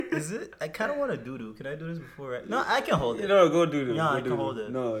Is it? I kind of want to doo-doo. Can I do this before? No, I can hold it. No, go doo-doo. No, I can hold it.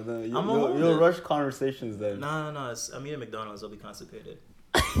 No, you'll rush conversations then. No. I'm eating McDonald's. I'll be constipated.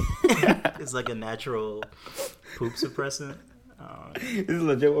 It's like a natural poop suppressant. This is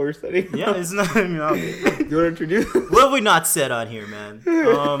legit what we're studying. Yeah, it's not. You want to introduce? What have we not said on here, man?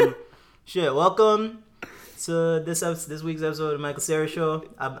 Welcome to this week's episode of the Michael Cera Show.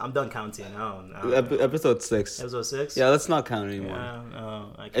 I'm done counting. Episode 6. Episode 6. Yeah, let's not count anymore.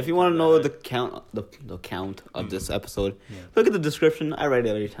 Yeah, if you want to know the count of this episode, look at the description. I write it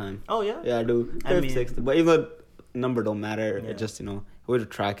every time. Oh yeah. Yeah, I do. 60. But even though number don't matter, it just a way to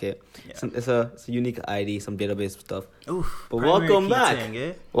track it. Yeah. It's a unique ID, some database stuff. Oof. But welcome back.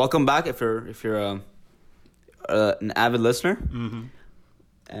 Welcome back if you're an avid listener. Mm-hmm.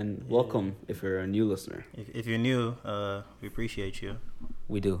 And welcome if you're a new listener. If you're new, we appreciate you.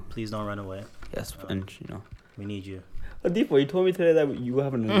 We do. Please don't run away. Yes, and we need you. Dipo, you told me today that you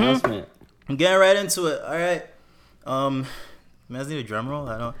have an announcement. I'm getting right into it. All right. You guys need a drum roll?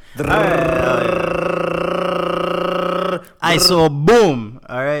 I don't. So boom.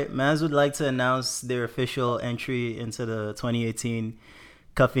 All right. Mans would like to announce their official entry into the 2018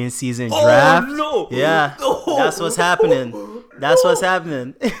 cuffing season draft. Oh, no. Yeah. No. That's what's happening. That's what's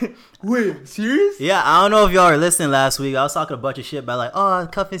happening. Wait, serious? Yeah, I don't know if y'all were listening last week. I was talking a bunch of shit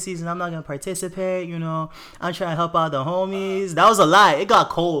about cuffing season, I'm not going to participate, I'm trying to help out the homies. That was a lie. It got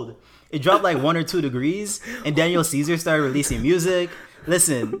cold. It dropped 1 or 2 degrees, and Daniel Caesar started releasing music.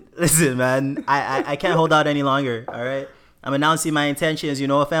 Listen, man. I can't hold out any longer, all right? I'm announcing my intentions.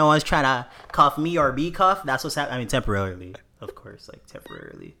 If anyone's trying to cuff me or be cuffed, that's what's happening. I mean, temporarily, of course,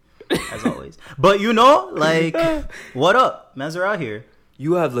 temporarily, as always. But what up? Mans are out here.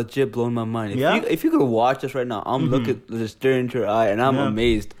 You have legit blown my mind. If you could watch this right now, I'm looking, just staring into your eye, and I'm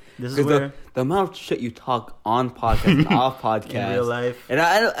amazed. This is where the amount of shit you talk on podcast and off podcast in real life, and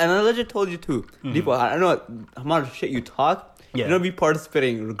I legit told you too, Dipo. I know the amount of shit you talk. Yeah. You're gonna be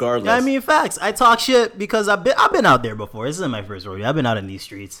participating regardless. Yeah, I mean, facts. I talk shit because I've been out there before. This isn't my first rodeo. I've been out in these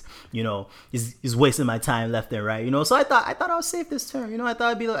streets. He's wasting my time left and right. So I thought I was safe this term. I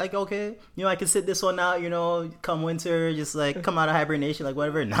thought I'd be okay. I can sit this one out. Come winter, just come out of hibernation,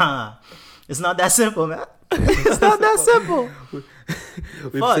 whatever. Nah, it's not that simple, man. It's not that simple.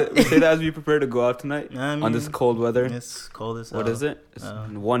 we say that as we prepare to go out tonight on this cold weather. It's cold as hell. What is it? It's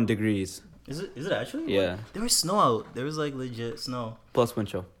 1 degrees. Is it actually? Yeah. There was snow out. There was legit snow. Plus wind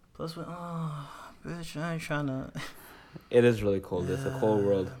chill. Oh, bitch, I ain't trying to. It is really cold. It's a cold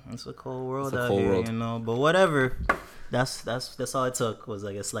world. It's a cold world out here, But whatever. That's all it took was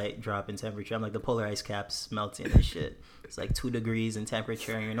a slight drop in temperature. I'm the polar ice caps melting and shit. It's 2 degrees in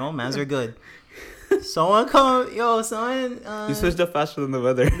temperature. Mans are good. Someone you switched up faster than the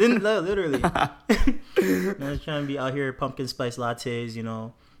weather. Literally. Man's trying to be out here pumpkin spice lattes.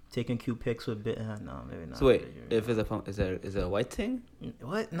 Taking cute pics with no, maybe not. So wait, if it's a pump, is it a white thing?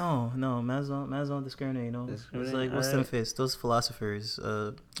 What? No, Mans don't discriminate. It's what's them face? Those philosophers,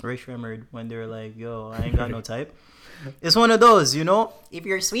 Ray Shremmerd, when they're yo, I ain't got no type. It's one of those, If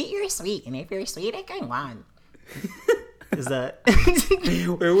you're sweet, you're sweet, and if you're sweet, I can want. Is that?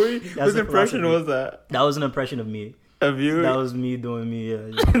 Wait, whose impression was that? That was an impression of me. Of you? That was me doing me.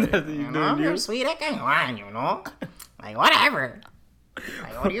 If you're sweet, I can want, whatever.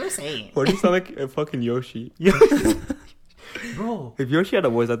 What are you saying? Why do you sound like a fucking Yoshi? Bro, if Yoshi had a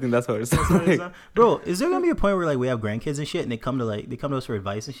voice, I think that's what it sounds like. Bro, is there gonna be a point where we have grandkids and shit, and they come to us for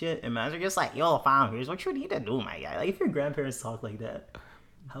advice and shit, and man, they're just yo, fam, here's what you need to do, my guy. If your grandparents talk like that,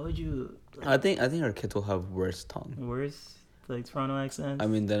 how would you? I think our kids will have worse tongue. Worse, Toronto accents. I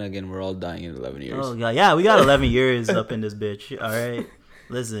mean, then again, we're all dying in 11 years. Oh god, yeah, we got 11 years up in this bitch. All right.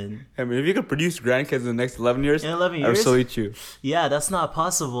 Listen. I mean, if you could produce grandkids in the next 11 years, I would so eat you. Yeah, that's not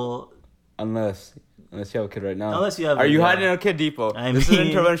possible. Unless you have a kid right now. Unless you have. Are you hiding a kid, Dipo? This is an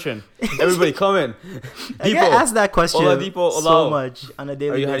intervention. Everybody, come in. Dipo, I get asked that question so much on a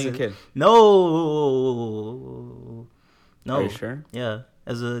daily basis. Are you hiding a kid? No. Are you sure? Yeah.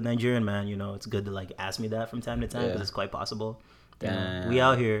 As a Nigerian man, it's good to ask me that from time to time because it's quite possible. Damn. We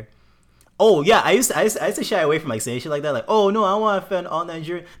out here. Oh yeah, I used to shy away from saying shit like that. Oh no, I don't want to offend all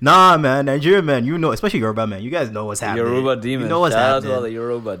Nigerian. Nah, man, Nigerian man, especially Yoruba man, you guys know what's happening. Yoruba demons. You know what's happening. Shout out to all the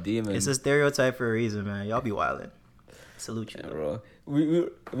Yoruba demons. It's a stereotype for a reason, man. Y'all be wildin'. Salute you, bro. We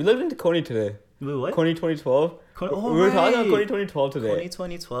lived in Coney today. Wait, what? Coney 2012. We were talking about Coney 2012 today. Coney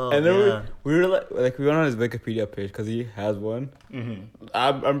 2012. And then we were we went on his Wikipedia page because he has one. Mm-hmm.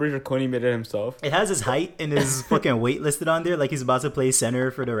 I'm pretty sure Coney made it himself. It has his height and his fucking weight listed on there, he's about to play center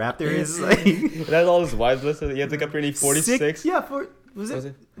for the Raptors. It has all his wives listed. You have to get pretty 46. Was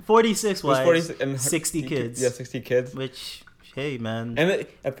it 46 wives? 46 and 60 kids. Yeah, 60 kids. Which hey, man. And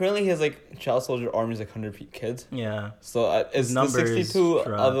apparently his like child soldier army is like 100 kids. Yeah. So it's the Numbers 62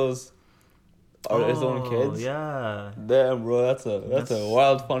 drop. of those are his own kids. Yeah. Damn, bro, that's a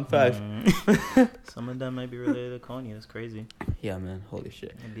wild fun fact. Some of them might be related to Kanye. That's crazy. Yeah, man, holy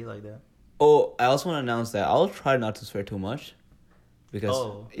shit. It'd be like that. Oh, I also want to announce that I'll try not to swear too much, because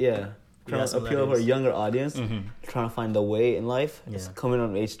trying to appeal to a younger audience, trying to find the way in life. It's coming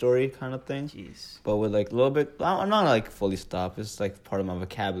on age story kind of thing. Jeez. But with like a little bit, I'm not like fully stopped. It's like part of my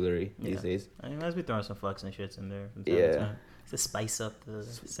vocabulary these days. I mean, let's be throwing some flex and shits in there from time to time. To spice up the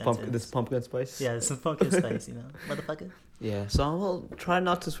sentence. This pumpkin spice. Yeah, some pumpkin spice, motherfucker. Yeah, so I'll try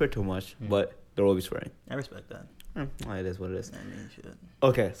not to swear too much, but there will be swearing. I respect that. It is what it is. I mean, shit.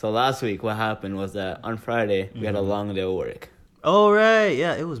 Okay, so last week what happened was that on Friday we had a long day of work. Oh right,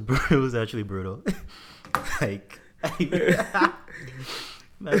 yeah, it was it was actually brutal. Like, man,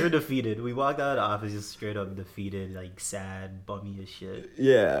 we're defeated. We walked out of the office just straight up defeated, like sad, bummy as shit.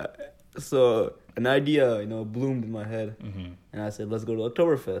 Yeah. So an idea, bloomed in my head, and I said, "Let's go to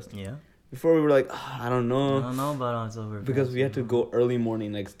Oktoberfest." Yeah. Before we were like, I don't know about Oktoberfest because we had to go early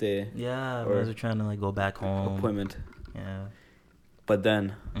morning next day. Yeah, we were trying to like go back home. Appointment. Yeah. But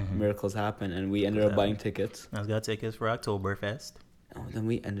then miracles happened, and we ended up buying tickets. I got tickets for Oktoberfest. Oh, then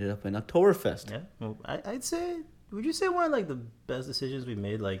we ended up in Oktoberfest. Yeah, well, I'd say. Would you say one of like the best decisions we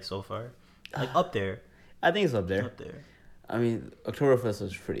made like so far? Like up there. I think it's up there. Up there. I mean, Oktoberfest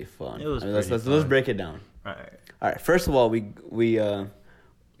was pretty fun. It was. Let's break it down. All right. First of all, we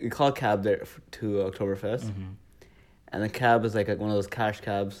called cab there to Oktoberfest, and the cab is like one of those cash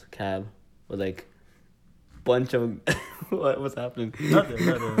cab with like bunch of what's happening? Nothing.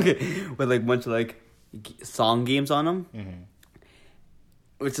 Okay, with like bunch of like song games on them,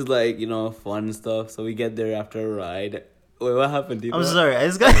 which is like fun and stuff. So we get there after a ride. Wait, what happened, Dipo? I'm sorry. I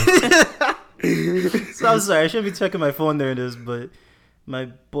just got. So I'm sorry. I shouldn't be checking my phone during this, but my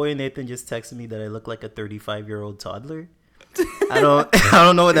boy Nathan just texted me that I look like a 35-year-old toddler. I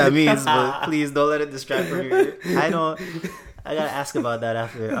don't know what that means, but please don't let it distract from you. I gotta ask about that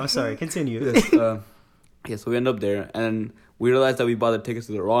after. I'm sorry. Continue. Yes, so we end up there, and we realized that we bought the tickets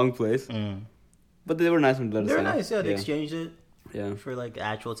to the wrong place. But they were nice when they let us in. They were nice, yeah. They exchanged it. Yeah. For like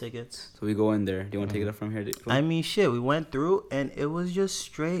actual tickets. So we go in there. Do you want to take it up from here? I mean, shit. We went through, and it was just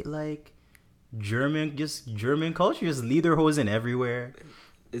straight like German culture, just lederhosen everywhere.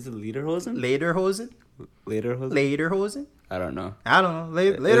 Is it lederhosen? Lederhosen. Lederhosen. I don't know.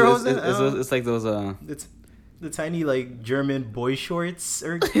 Lederhosen. It's like those. It's the tiny like German boy shorts,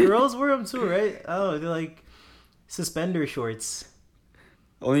 or girls wear them too, right? Oh, they're like suspender shorts.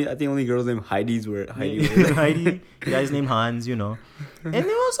 I think only girls named Heidi's wear Heidi. Heidi, guys named Hans, And it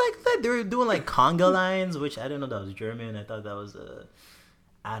was like that they were doing like conga lines, which I didn't know that was German. I thought that was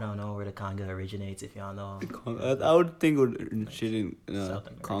I don't know where the conga originates, if y'all know. I would think it would shit in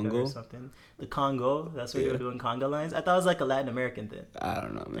Congo or something. The Congo, that's where they were doing conga lines. I thought it was like a Latin American thing. I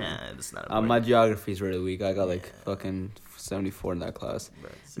don't know, man. Yeah, it's not. My geography's really weak. I got like fucking 74 in that class.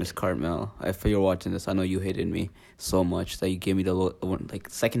 Miss Carmel, if you're watching this, I know you hated me so much that you gave me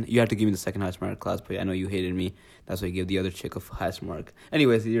second. You had to give me the second highest mark class, but I know you hated me. That's why you gave the other chick a highest mark.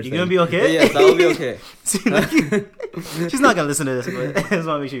 Anyways, you're gonna be okay? Yeah, that will be okay. She's not gonna listen to this, but I just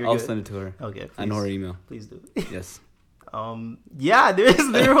want to make sure you're I'll good. send it to her. Okay, please. I know her email. Please do. Yes. Yeah,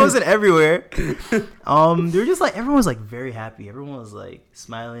 there was everywhere. They were just like, everyone was like very happy. Everyone was like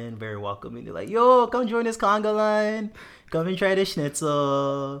smiling, very welcoming. They're like, yo, come join this conga line. Come and try this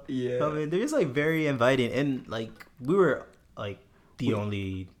schnitzel. Yeah. They're just like very inviting. And like, we were like the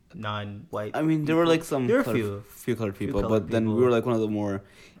only non-white. I mean, there were like some few colored people, but then we were like one of the more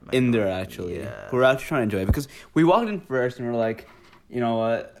in there actually. Yeah. Who were actually trying to enjoy it, because we walked in first and we're like, you know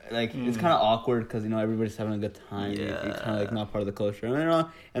what? Like it's kind of awkward because everybody's having a good time. Yeah. You're kind of like not part of the culture,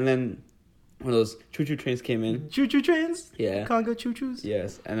 and then one of those choo-choo trains came in. Choo-choo trains? Yeah. Congo choo-choos?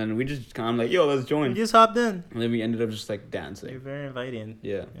 Yes, and then we just kind of like, yo, let's join. We just hopped in. And then we ended up just like dancing. They're very inviting.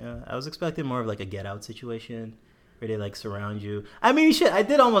 Yeah. Yeah. I was expecting more of like a Get Out situation where they like surround you. I mean, shit, I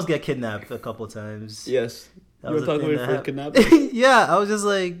did almost get kidnapped a couple times. Yes. That you were talking about your first kidnapping? Yeah, I was just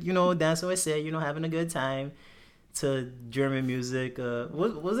like, dancing with Sid, having a good time to German music.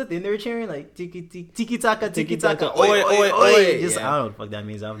 What was it thing they were cheering? Like tiki taka, oi, oi, oi. Just I don't know what the fuck that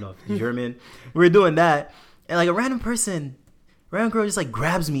means. I don't know if it's German. We were doing that, and like a random girl just like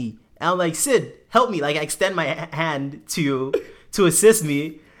grabs me, and I'm like, Sid, help me! Like I extend my hand to assist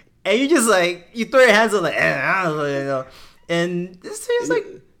me, and you just like you throw your hands up like, and this thing is like.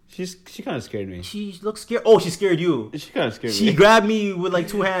 She kind of scared me. She looks scared. Oh, she scared you. She kind of scared me. She grabbed me with like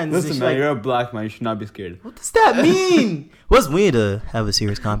 2 hands. Listen, man, like, you're a black man. You should not be scared. What does that mean? We need to have a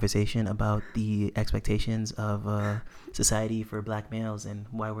serious conversation about the expectations of society for black males and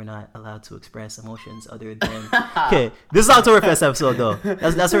why we're not allowed to express emotions other than. Okay, this is Oktoberfest episode though.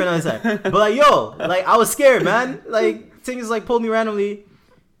 That's for another time. But like, yo, like I was scared, man. Like things like pulled me randomly.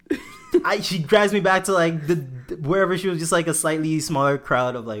 She drags me back to like the wherever she was, just like a slightly smaller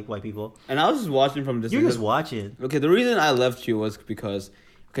crowd of like white people. And I was just watching from distance. You're just watching. Okay, the reason I left you was because,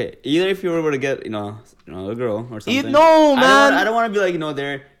 okay, either if you were able to get, a girl or something. No, man. I don't want to be like,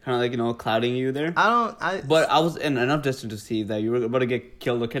 they're kind of like, clouding you there. But I was in enough distance to see that you were about to get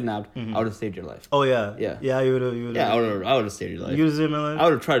killed or kidnapped. I would have saved your life. Oh yeah. Yeah. Yeah, you would have. Yeah, I would have saved your life. You would have saved my life. I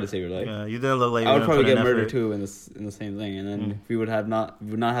would have tried to save your life. Yeah, you didn't look like. I would probably get murdered too in the same thing, and then we would not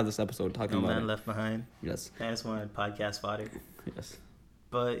have this episode talking about No man it. left behind. Yes. I just wanted podcast fodder. Yes.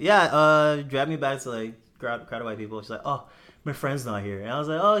 But yeah, drag me back to like crowd of white people. She's like, oh, my friend's not here, and I was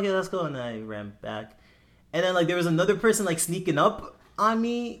like, oh, okay, let's go, and then I ran back, and then like there was another person like sneaking up on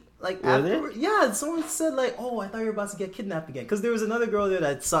me. Like after, yeah, someone said like, "Oh, I thought you were about to get kidnapped again," because there was another girl there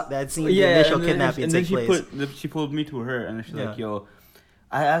that had seen the initial kidnapping take place. She pulled me to her, and she's like, "Yo,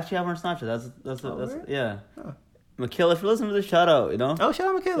 I actually have her on Snapchat. That's yeah." Huh. Michaela, if you're listening to this, shout out, Oh, shout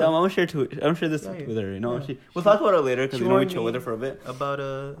out, Michaela. Yeah, I'm gonna share this with her. We'll talk about it later because we chill with her for a bit about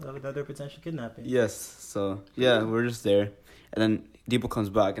another potential kidnapping. Yes. So yeah, we're just there, and then Dipo comes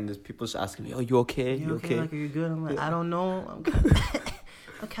back, and there's people just asking me, "Oh, you okay? You okay? Like, are you good?" I'm like, I don't know.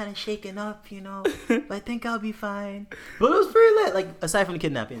 I'm kind of shaken up, but I think I'll be fine. But it was pretty lit. Like aside from the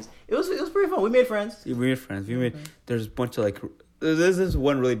kidnappings, it was pretty fun. We made friends. There's a bunch of like. There's this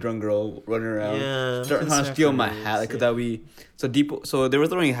one really drunk girl running around, trying to steal my hat. So Dipo. So they were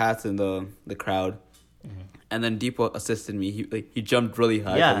throwing hats in the crowd, and then Dipo assisted me. He jumped really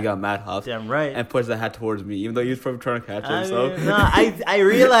high. Yeah, he got mad huffed. Damn right. And pushed the hat towards me, even though he was probably trying to catch it. I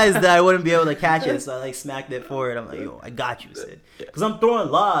realized that I wouldn't be able to catch it, so I like smacked it forward. I'm like, yo, I got you, Sid, because I'm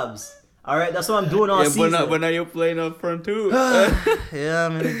throwing lobs. All right, that's what I'm doing all season. But now you're playing up front too. Yeah,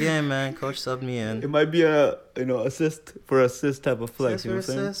 I'm in the game, man. Coach subbed me in. It might be a assist type of flex. You know what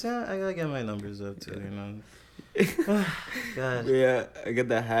I'm saying? Yeah, I gotta get my numbers up too. God. Yeah, I get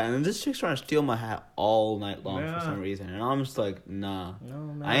that hat, and then this chick's trying to steal my hat all night long for some reason, and I'm just like, nah, no,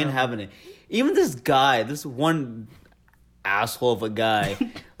 man. I ain't having it. Even this guy, this one asshole of a guy,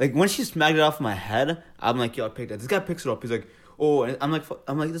 like when she smacked it off my head, I'm like, yo, I picked that. This guy picks it up. He's like, oh, and I'm like,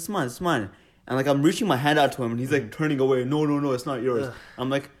 this is mine. And like I'm reaching my hand out to him, and he's like turning away. No, it's not yours. I'm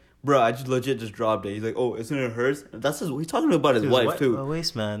like, bro, I legit dropped it. He's like, oh, isn't it hers? That's he's talking about his wife too. A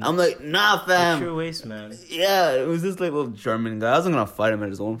waste man. I'm like, nah, fam. True waste man. Yeah, it was this like little German guy. I wasn't gonna fight him at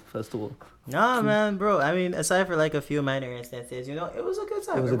his own festival. Nah, man, bro. I mean, aside for like a few minor instances, it was a good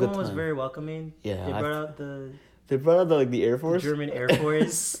time. Everyone was very welcoming. Yeah, they brought out the Air Force, the German Air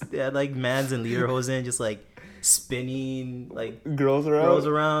Force. They had like mans and lederhosen, just like spinning like girls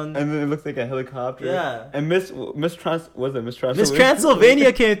around, and then it looks like a helicopter. Yeah, and Miss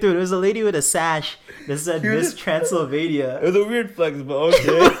Transylvania came through. There was a lady with a sash that said Miss Transylvania. It was a weird flex, but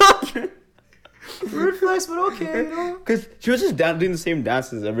okay. Weird flex, but okay, Because she was just doing the same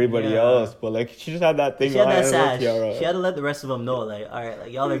dance as everybody else, but like she just had that thing. She had that sash. She had to let the rest of them know, like, all right,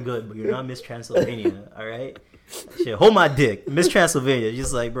 like y'all are good, but you're not Miss Transylvania, all right? Shit, hold my dick, Miss Transylvania.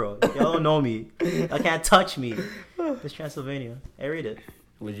 Just like, bro, y'all don't know me. Y'all can't touch me, Miss Transylvania. I read it.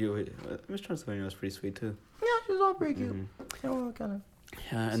 Miss Transylvania was pretty sweet too. Yeah, she was all pretty cute. Kind of.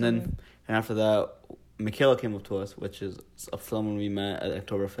 Yeah, and after that, Michaela came up to us, which is a film when we met at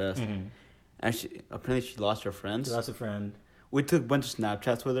Oktoberfest. And apparently she lost her friend. She lost a friend. We took a bunch of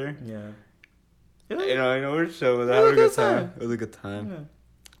Snapchats with her. Yeah. We're chill with having a good time. It was a good time. Yeah.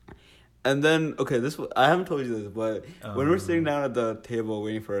 And then, okay, I haven't told you this, but when we're sitting down at the table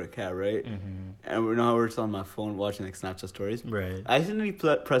waiting for a cab, right? And we're still on my phone watching like Snapchat stories. Right. I accidentally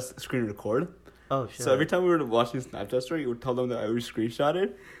press screen record. Oh shit. So every time we were watching Snapchat story, it would tell them that I was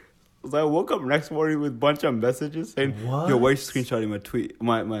screenshotted. So I woke up next morning with a bunch of messages saying, what? Yo, why are you screenshotting my tweet,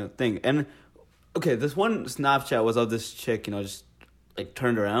 my thing? And okay, this one Snapchat was of this chick, just like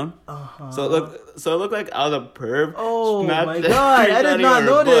turned around. So it looked like I was a perv. Oh my god, I did not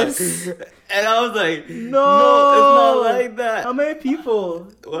know this. And I was like, no, it's not like that. How many people?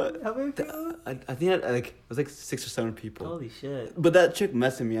 What? How many people? I think it was like 6 or 7 people. Holy shit. But that chick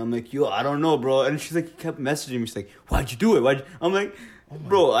messaged me. I'm like, yo, I don't know, bro. And she's like, kept messaging me. She's like, why'd you do it? I'm like,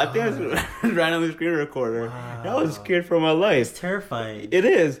 Bro, I think I ran on the screen recorder. Wow. I was scared for my life. It's terrifying. It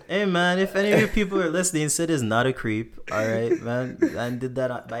is. Hey man, if any of you people are listening, Sid is not a creep. All right, man. I did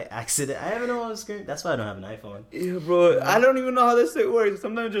that by accident. I haven't know on screen. That's why I don't have an iPhone. Yeah, bro. I don't even know how this shit works.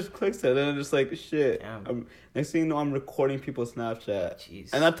 Sometimes it just clicks it, and I'm just like, shit. Damn. Next thing you know, I'm recording people's Snapchat.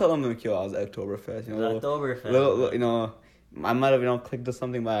 Jeez. And I tell them, like, yo, I was at Oktoberfest. You know, Oktoberfest. you know, I might have, clicked on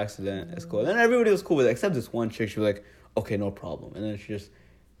something by accident. It's cool. And then everybody was cool with it, except this one chick. She was like, okay, no problem. And then she just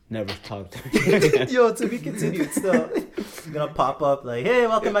never talked to me again. Yo, to be continued still. Gonna pop up like, hey,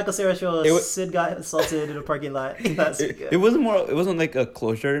 welcome back to Sarah Show. Sid got assaulted in a parking lot. It wasn't like a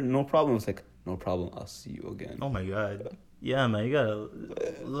closure, no problem. It's like, no problem, I'll see you again. Oh my god. Yeah, man, you gotta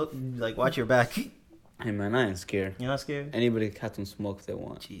look, like, watch your back. Hey man, I ain't scared. You're not scared? Anybody can have some smoke if they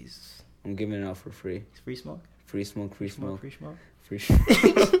want. Jeez. I'm giving it out for free. It's free smoke? Free smoke, free smoke. Free smoke? Free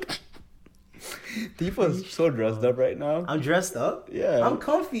smoke. Dipo's so dressed up right now. I'm dressed up? Yeah. I'm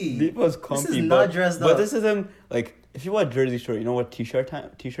comfy. Dipo's comfy. This is not dressed up. But this is him, like, if you watch Jersey Shore, you know what t-shirt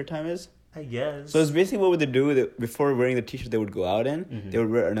time is? I guess. So it's basically what would they do with it, before wearing the t-shirt they would go out in, Mm-hmm. they would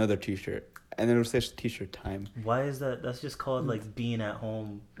wear another t-shirt. And then it would say t-shirt time. Why is that? That's just called, like, being at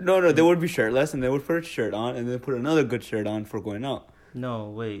home. No, they would be shirtless and they would put a shirt on and then put another good shirt on for going out. No,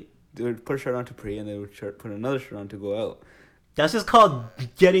 wait. They would put a shirt on to pre and they would put another shirt on to go out. That's just called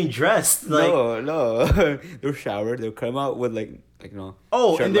getting dressed. Like, no. They would shower. They would come out with like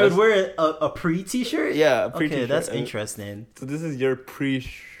oh, shirtless. and they would wear a pre t-shirt? Yeah, a pre Okay, t-shirt. that's interesting. So this is your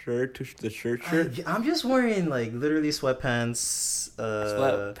pre-shirt to the shirt. I'm just wearing, like, literally sweatpants.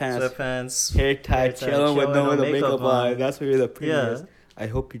 Sweatpants. Hair tied, chilling with no makeup on. That's where the pre Yeah. is. I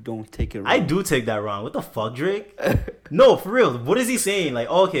hope you don't take it wrong. I do take that wrong. What the fuck, Drake? No, for real. What is he saying? Like,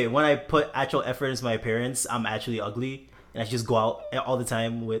 okay, when I put actual effort into my appearance, I'm actually ugly. And I just go out all the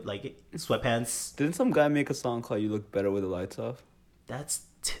time with, like, sweatpants. Didn't some guy make a song called "You Look Better with the Lights Off"? That's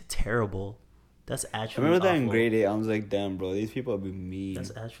terrible. That's I actually remember that in awful. grade 8. I was like, damn, bro, these people be mean.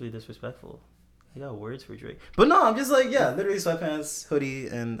 That's actually disrespectful. I got words for Drake. But no, I'm just like, yeah, literally sweatpants, hoodie,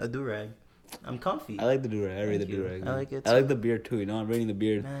 and a do-rag. I'm comfy. I like the do-rag. I read the Thank you. do-rag. I like it I like too. the beard too. You know, I'm rating the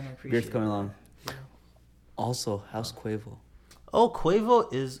beard. Man, I appreciate Beard's coming it. along. Yeah. Also, how's Quavo? Oh,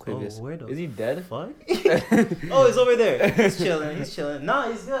 Quavo is... Quavius. Oh, where the Is he dead? fuck? Oh, he's over there. He's chilling. Nah,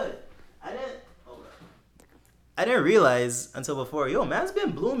 he's good. I didn't realize until before. Yo, man's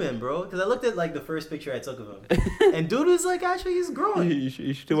been blooming, bro. Because I looked at, like, the first picture I took of him. And dude was, like, actually, he's growing. You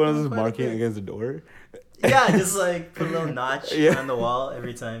should do one of those Quite a marking bit. against the door. Yeah, just, like, put a little notch Yeah. on the wall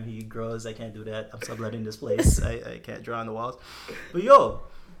every time he grows. I can't do that. I'm subletting this place. I can't draw on the walls. But, yo,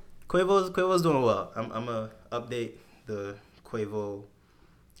 Quavo's doing well. I'm going to update the Quavo.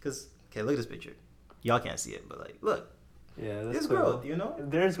 Because, okay, look at this picture. Y'all can't see it, but, like, look. Yeah, There's growth, you know?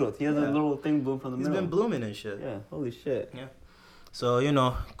 There's growth. He has Yeah. a little thing bloom from the He's middle. been blooming and shit. Yeah, holy shit. Yeah. So, you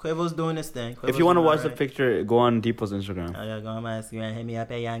know, Quavo's doing his thing. If you want to watch the picture, go on Dipo's Instagram. Oh, yeah, go on my Instagram. Hit me up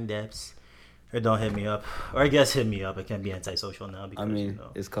at Young Depps. Or don't hit me up. Or I guess hit me up. I can't be antisocial now because, I mean, you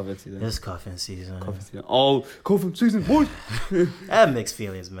know, it's cuffing season. it's cuffing season. Cuffing season. Oh, cuffing season, boys. I have mixed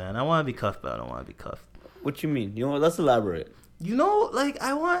feelings, man. I want to be cuffed, but I don't want to be cuffed. What you mean? You know what? Let's elaborate. You know, like,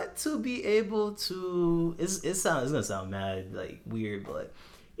 I want to be able to... It's gonna sound mad, like, weird, but, like,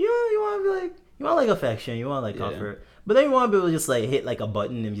 you want to be, like... You want, like, affection. You want, like, Yeah. comfort. But then you want to be able to just, like, hit, like, a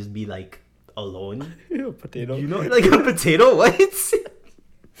button and just be, like, alone. Potato. You know, like a potato? What?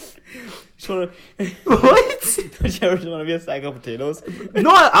 Just wanna, What? don't you ever just want to be a sack of potatoes?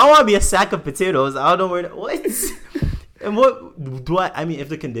 No, I want to be a sack of potatoes. I don't know where... What? And what do I mean, if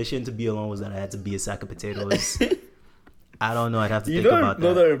the condition to be alone was that I had to be a sack of potatoes... I don't know. I'd have to You think don't about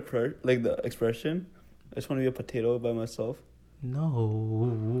know that. the expression? I just want to be a potato by myself.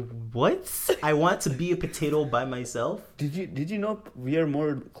 No. What? I want to be a potato by myself? Did you know we are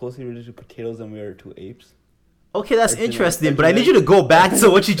more closely related to potatoes than we are to apes? Okay, that's It's interesting, genetic- but I need you to go back to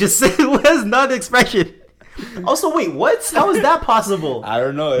what you just said. Was not the expression. Also, wait, what? How is that possible? I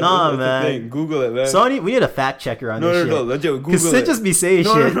don't know. Nah, it's man. A thing. Google it, man. Sony, we need a fact checker on this shit. No, legit. Google Because Sid it. just be saying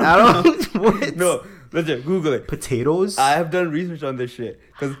No, shit. no, I don't know. What? No, legit. Google it. Potatoes? I have done research on this shit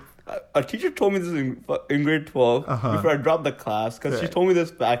because a teacher told me this in grade 12 before I dropped the class because she Right. told me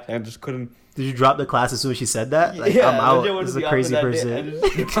this fact and I just couldn't. Did you drop the class as soon as she said that? Like, yeah, I'm out. legit went This to is a the crazy office that day and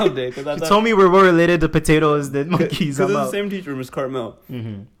person. just dropped it, 'cause I She thought- told me we're more related to potatoes than monkeys. Because I'm it's the out. same teacher, Miss Carmel.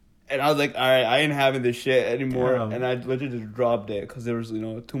 Mm-hmm. And I was like, all right, I ain't having this shit anymore. Damn. And I legit just dropped it because there was,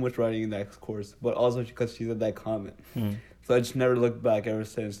 too much writing in that course. But also because she said that comment. So I just never looked back ever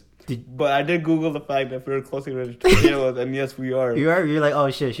since. But I did Google the fact that we're closely related to potatoes. And yes, we are. You're like, oh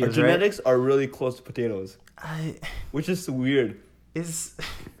shit, she Our was right. genetics are really close to potatoes. I Which is weird. is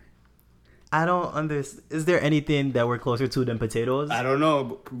I don't understand. Is there anything that we're closer to than potatoes? I don't know.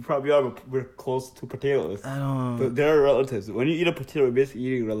 But we probably are, but we're close to potatoes. I don't. But they're relatives. When you eat a potato, you're basically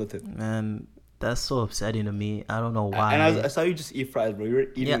eating a relative. Man, that's so upsetting to me. I don't know why. And I saw you just eat fries, bro. You were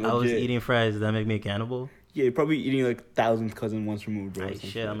eating. Yeah, legit. I was eating fries. Does that make me a cannibal? Yeah, you're probably eating like 1,000 cousin once removed, bro. Right,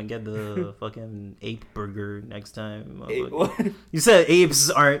 shit, I'm gonna get the fucking ape burger next time. What? You said apes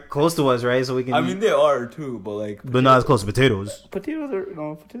aren't close to us, right? So we can. I mean, they are too, but like. But not as close to potatoes. Potatoes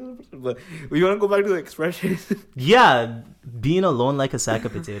are but we want to go back to the expression. Yeah, being alone like a sack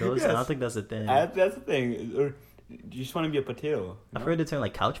of potatoes. Yes. I don't think that's a thing. That's the thing. Or you just want to be a potato. I've heard the term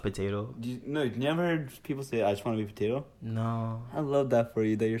like couch potato. You never heard people say, "I just want to be a potato." No. I love that for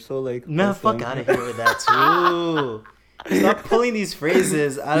you. That you're so like. Man, fuck out of here with that too. Stop pulling these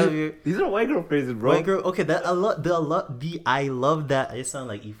phrases out of your. These are white girl phrases, bro. White girl. Okay, that I love I love that. It sounds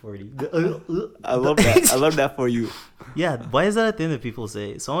like E40. I love that. I love that for you. Yeah, why is that a thing that people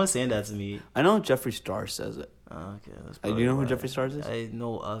say? Someone's saying that to me. I know Jeffree Star says it. Oh, okay, that's Do you know who why. Jeffree Star is? I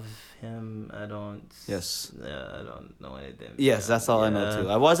know of him. I don't. Yes. Yeah, I don't know anything. Yes, that's all I know Yeah. too.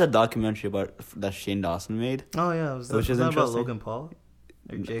 I watched a documentary about that Shane Dawson made. Oh yeah, was that, Which is was that about interesting. Logan Paul?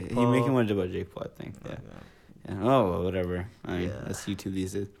 Or Jake He Paul? making one about Jake Paul, I think. Yeah. Okay. Yeah. Oh, well, whatever. I mean, Yeah. that's YouTube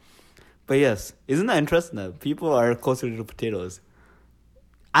these days. But yes, isn't that interesting that people are closer to potatoes?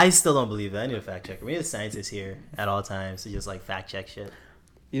 I still don't believe that. I need a fact checker. We need a scientist here at all times to just like fact check shit.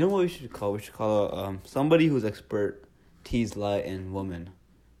 You know what we should call? We should call somebody who's expert tease lie and woman.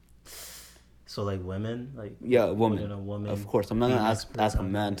 So like women, like Yeah, a woman. wouldn't a woman Of course, I'm not be gonna an ask expert a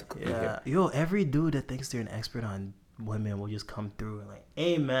on man it? to cook Yeah, here. yo, every dude that thinks they're an expert on women will just come through and like,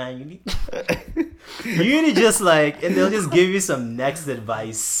 hey man, you need you need to just like, and they'll just give you some next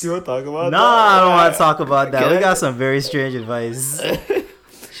advice. You want to talk about Nah, that? I don't want to talk about that. Okay. We got some very strange advice.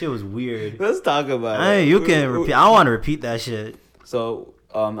 Shit was weird. Let's talk about Hey, it. you can repeat. I want to repeat that shit. So,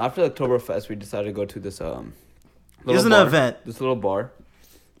 after the Oktoberfest, we decided to go to this little It's an bar, event. This little bar,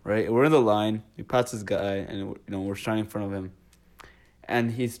 right? We're in the line. We pass this guy, and we're standing in front of him,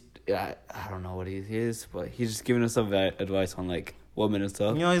 and I don't know what he is, but he's just giving us some advice on like women and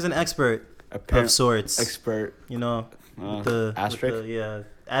stuff. You know, he's an expert Apparent- of sorts. Expert. You know, with asterisk? yeah,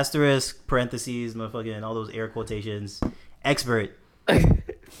 asterisk, parentheses, motherfucking, all those air quotations. Expert.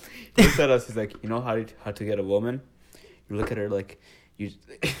 He looked at us. He's like, you know how to get a woman? You look at her like you.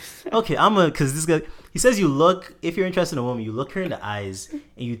 Okay, cause this guy, he says if you're interested in a woman, you look her in the eyes and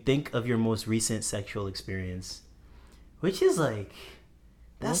you think of your most recent sexual experience, which is like,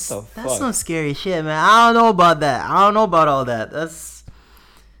 that's What the fuck? some scary shit, man. I don't know about that. I don't know about all that. That's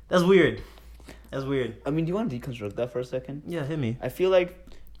weird. That's weird. I mean, do you want to deconstruct that for a second? Yeah, hit me. I feel like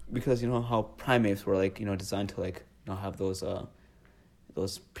because you know how primates were like designed to like have those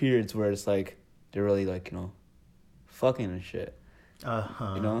periods where it's like they're really like fucking and shit.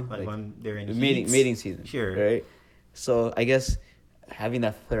 Like when they're in mating season. Sure. Right. So I guess having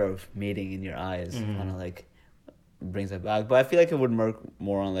that flare of mating in your eyes Mm-hmm. kind of like brings it back. But I feel like it would work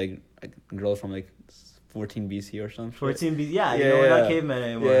more on like girls from like 14 BC or something. 14 B. Yeah, Yeah, we're not yeah. cavemen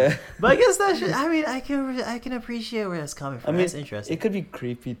anymore. Yeah. But I guess that should. I mean, I can appreciate where that's coming from. That's interesting. It could be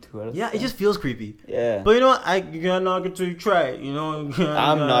creepy too. Yeah, it just feels creepy. Yeah. But you know what? You gotta knock it till you try it. You know,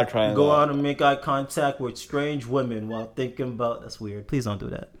 I'm not trying Go that. out and make eye contact with strange women while thinking about. That's weird. Please don't do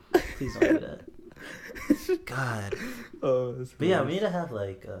that. Please don't do that. God. But yeah, we need to have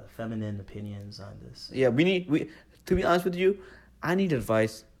like feminine opinions on this. Yeah, we to be honest with you, I need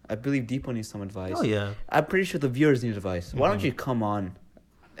advice. I believe Dipo needs some advice. Oh yeah. I'm pretty sure the viewers need advice. Why don't you come on?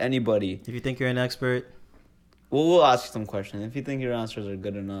 Anybody. If you think you're an expert, We'll ask you some questions. If you think your answers are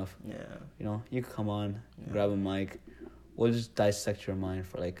good enough, yeah. you can come on, grab a mic. We'll just dissect your mind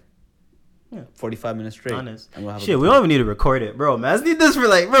for like 45 minutes straight. Honest. And we'll have Shit, we don't even need to record it, bro. Man, I just need this for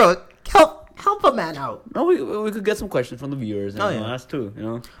like, bro, help a man out. No, we could get some questions from the viewers and ask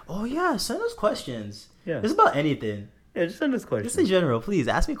too, Oh yeah, send us questions. Yeah. It's about anything. Yeah, just send us questions. Just in general, please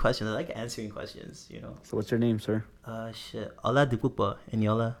ask me questions. I like answering questions. So what's your name, sir? Shit. Ola Dipo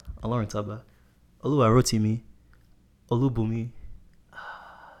Eniola Olorun Taba Oluwarotimi Olubumi.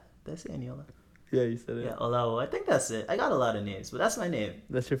 Did I say Eniola? Yeah, you said it. Yeah, Olawo. I think that's it. I got a lot of names, but that's my name.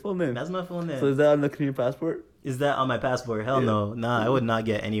 That's your full name. That's my full name. So is that on the Canadian passport? Is that on my passport? Hell no. Nah, I would not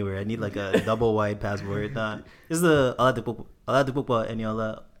get anywhere. I need like a double wide passport. Nah. This is the Ola Dipo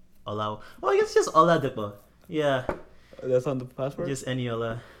Eniola Olawo. Well, I guess just Ola Dipo. Yeah. That's on the passport? Just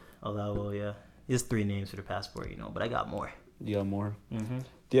Eniola Olawo, yeah. Just 3 names for the passport, but I got more. You got more. Mm-hmm.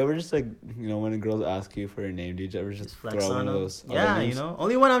 Do you ever just like, when girls ask you for your name, do you ever just Flex throw out on one of them. those? Yeah, names?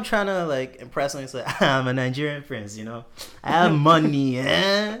 Only when I'm trying to like impress them, it's like, I'm a Nigerian prince, I have money,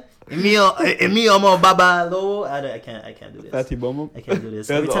 Omo Baba Lo. I can't do this. Fatty Bum. I can't do this.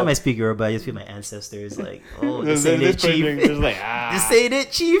 Every time I speak Yoruba, I just feel my ancestors like, oh, this There's ain't it, chief. There's like, This ain't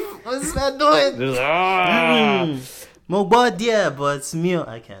it, chief. What's this man doing? Mo yeah, but it's meal.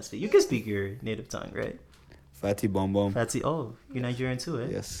 I can't speak. You can speak your native tongue, right? Fatty Bum. Fatty. Oh, you're Nigerian too, eh?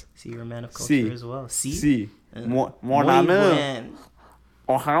 Yes. See, you're a man of culture as well. See. See. More Muy than buen.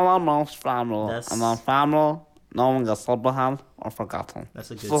 Ojalá most family. That's- And then family, no one got slept behind or forgotten.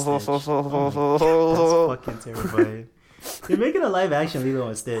 That's a good stitch. Oh that's fucking terrifying. You're making a live action Lilo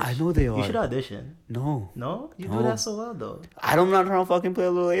and Stitch. I know they You are. should audition. No. No? You No. do that so well, though. I'm not trying to fucking play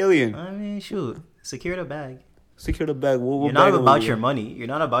a little alien. I mean, shoot. Secure the bag. Secure the bag. What You're bag not about will your we- money. You're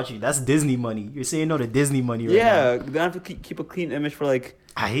not about you. That's Disney money. You're saying no to Disney money right now. Yeah, they have to keep a clean image for like,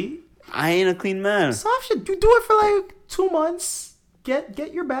 I I ain't a clean man. soft shit. You do it for like 2 months.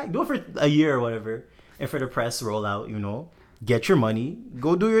 Get your bag. Do it for a year or whatever. And for the press rollout, you know. Get your money.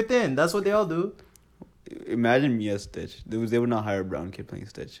 Go do your thing. That's what they all do. Imagine me as Stitch. They would not hire a brown kid playing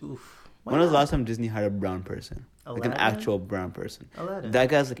Stitch. Oof. When was the last time Disney hired a brown person? Like an Aladdin? actual brown person. Aladdin. That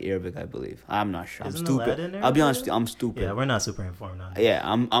guy's like Arabic, I believe. I'm not sure. I'm Isn't stupid. Aladdin I'll be honest Arabic? with you, I'm stupid. Yeah, we're not super informed on that. Yeah,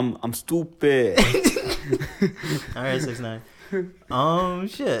 I'm stupid. All right, 6ix9ine.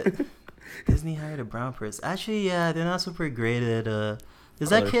 Shit. Disney hired a brown person. Actually, yeah, they're not super great at There's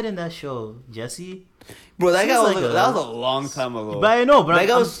that Color. kid in that show, Jesse. Bro, that Seems guy was like that was a long time ago. But I know, but that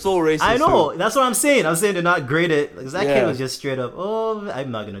guy was so racist. I know. too. That's what I'm saying. I'm saying they're not great at. Because that kid Yeah. was just straight up. Oh, I'm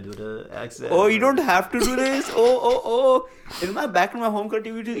not gonna do the accent. Oh, you don't have to do this. Oh. In my home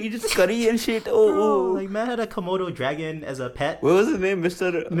country, we eat just curry and shit. Bro, Oh. like man had a Komodo dragon as a pet. What was his name,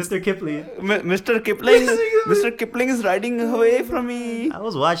 Mr. Mr. Kipling. Mr. Kipling? Mr. Kipling is riding away from me. I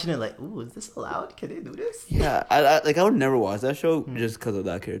was watching it like, ooh, is this allowed? Can they do this? Yeah, I would never watch that show just because of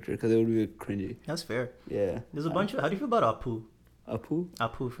that character, because it would be cringy. That's fair. Yeah. There's a bunch of. How do you feel about Apu? Apu?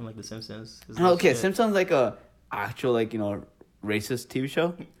 Apu from like The Simpsons. Is Okay, shit. Simpsons like a actual racist TV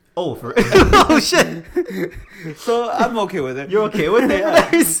show. Oh, for oh shit! So I'm okay with it. You're okay with it?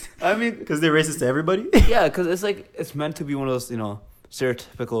 Yeah. I mean, Because they're racist to everybody. yeah, because it's meant to be one of those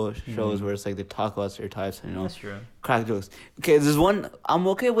stereotypical shows where it's like they talk about stereotypes and That's true. crack jokes. Okay, there's one I'm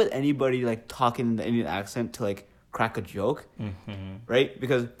okay with anybody like talking in the Indian accent to like crack a joke, right?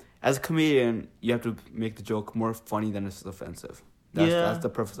 Because as a comedian, you have to make the joke more funny than it's offensive. That's the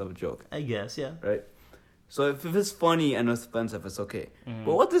purpose of a joke, I guess, yeah. right? So if it's funny and it's offensive, it's okay.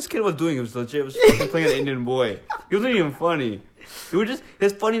 But what this kid was doing, it was legit. Was fucking playing an Indian boy. He wasn't even funny. It would just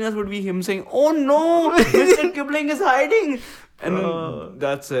his funniness would be him saying, "Oh no, Mr. Kipling is hiding," and then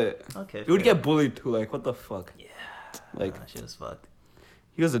that's it. Okay. He would fair. get bullied too. Like what the fuck? Yeah. Like That shit is fucked.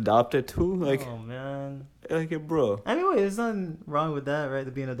 he was adopted too. Like Oh man. bro. I mean, wait. There's nothing wrong with that, right?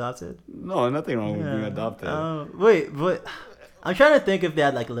 To being adopted. No, nothing wrong with being adopted. Wait, but I'm trying to think if they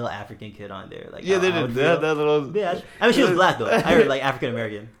had like a little African kid on there. Like Yeah, they how I did. would They had feel. that little. Yeah, I mean, she was black though. I heard like African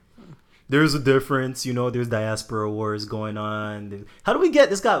American. There's a difference, you know. There's diaspora wars going on. How do we get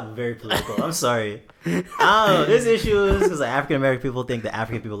this? Got very political. I'm sorry. I don't know. There's issues because like, African American people think that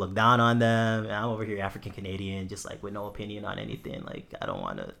African people look down on them. And I'm over here African Canadian, just like with no opinion on anything. Like I don't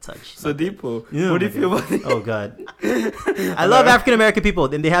want to touch. So Dipo, Yeah, what do you my feel God. about it? Oh God, I love African American people.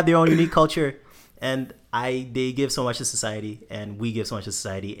 And they have their own unique culture, and they give so much to society, and we give so much to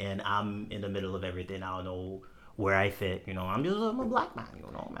society. And I'm in the middle of everything. I don't know where I fit. You know, I'm a black man. You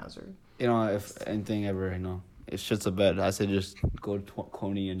know, man, sir. If anything ever, it's just a bet. I said just go to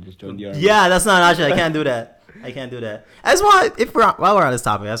Coney and just join the army. Yeah, that's not an option. I can't do that. I can't do that. I just want, while we're on this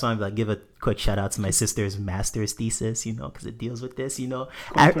topic, I just want to like give a quick shout out to my sister's master's thesis, you know, because it deals with this, you know.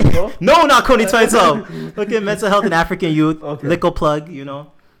 No, not Coney 2012. Look at mental health in African youth. Okay. Lickle plug, you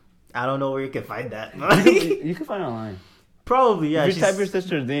know. I don't know where you can find that. You can find it online. Probably, yeah. If you type your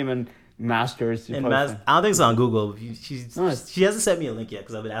sister's name and masters, you and probably I don't think it's on Google. She Nice. hasn't sent me a link yet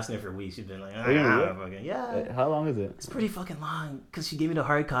because I've been asking her for weeks. She's been like, you gonna do it? fucking, yeah. find. How long is it? It's pretty fucking long because she gave me the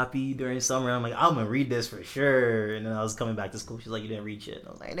hard copy during summer. I'm like, I'm gonna read this for sure. And then I was coming back to school. She's like, you didn't read shit. I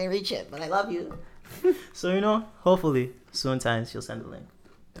was like, I didn't read shit, but I love you. So hopefully soon times she'll send a link.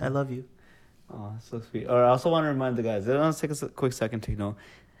 I love you. Oh, so sweet. Or I also want to remind the guys. Let's take a quick second to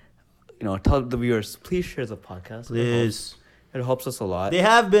tell the viewers, please share the podcast. Please. It helps us a lot. They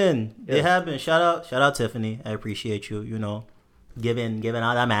have been. They Yes. have been. Shout out Tiffany. I appreciate you. Giving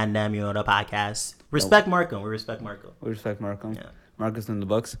all that man them. The podcast. Respect Markham. We respect Markham. We respect Markham. Yeah. Marcus in the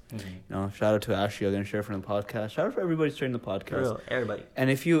Bucks. Shout out to Ashley again, share from the podcast. Shout out for everybody sharing the For podcast. real, everybody. And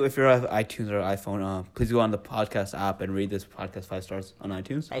if you're on iTunes or iPhone, please go on the podcast app and rate this podcast 5 stars on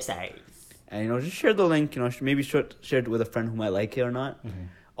iTunes. I say. And just share the link. Maybe share it with a friend who might like it or not.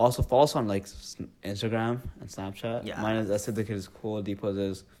 Also, follow us on like Instagram and Snapchat. Yeah. Mine is I said the kid is cool. Dipo's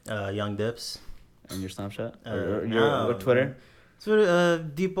is Young Dips. and your Snapchat No, your Twitter. Twitter,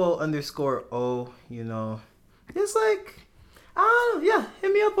 Dipo_O. You know, it's like, yeah.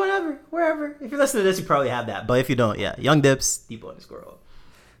 Hit me up wherever. If you listen to this, you probably have that. But if you don't, yeah, Young Dips, Dipo_O.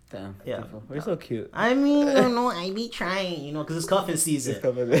 Damn. Yeah. Dipo. You're so cute. I mean, you know, I be trying, you know, because it's cuffing season. It's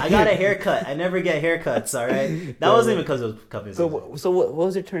cuffing. I got a haircut. I never get haircuts, all right? That wasn't even because it was cuffing season. So what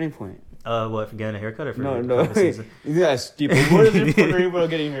was your turning point? What, for getting a haircut or for No. cuffing season? Yes, Dipo. What is your turning point of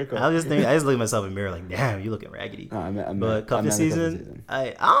getting a haircut? I just look at myself in the mirror like, damn, you looking raggedy. No, But cuffing season,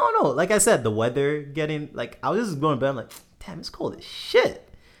 I don't know. Like I said, the weather getting, like, I was just going to bed, I'm like, damn, it's cold as shit.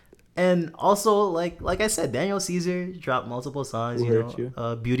 And also, like I said, Daniel Caesar dropped multiple songs. Who hurt you?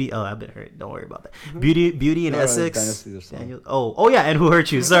 Beauty. Oh, I've been hurt. Don't worry about that. Beauty in Essex. Daniel Caesar song. Daniel. Oh yeah. And Who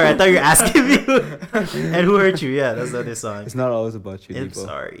Hurt You? Sorry, I thought you were asking me. And Who Hurt You? Yeah, that's the other song. It's not always about you, I'm Dipo.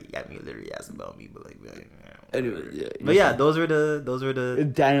 sorry. I mean, literally asking about me, but like. Anyway, yeah. But yeah, those were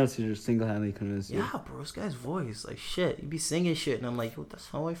the. Daniel Caesar single-handedly convinced you. Yeah, bro, this guy's voice, like shit. He be singing shit, and I'm like, yo, that's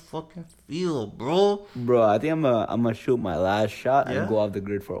how I fucking feel, bro. Bro, I think I'm gonna shoot my last shot Yeah? and go off the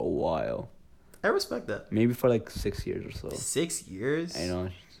grid for a while. I respect that. Maybe for like 6 years or so. 6 years. I know,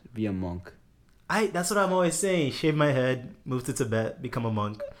 be a monk. That's what I'm always saying. Shave my head, move to Tibet, become a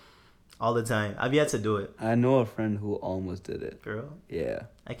monk. All the time. I've yet to do it. I know a friend who almost did it. Girl? Yeah.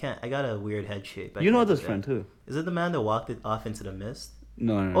 I can't. I got a weird head shape. You know this friend too. Is it the man that walked it off into the mist?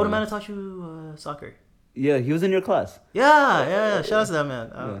 No. Oh, the man that taught you soccer. Yeah, he was in your class. Yeah. Shout out to that man.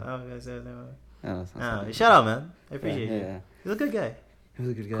 Yeah. I'm gonna say his name. Yeah, that's not so Shout out, man. I appreciate you. Yeah. He's a good guy. He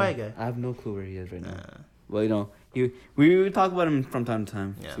was a good guy. Quiet guy. I have no clue where he is right now. Nah. Well, you know, we talk about him from time to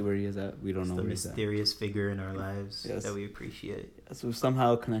time. Yeah. See where he is at. We don't It's know the where he's at. mysterious figure in our lives Yes. that we appreciate. So we're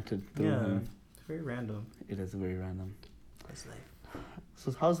somehow connected through him. It's very random. It is very random. That's life.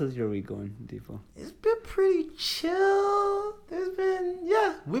 So how's this your week going, Dipo? It's been pretty chill. It's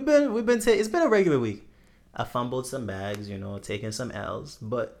been a regular week. I fumbled some bags, you know, taking some L's,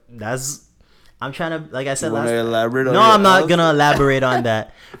 but I'm trying to, like I said last time. Elaborate on No, your I'm not L's? gonna elaborate on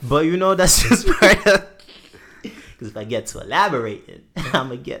that. But you know, that's just part of. Because if I get to elaborating, I'm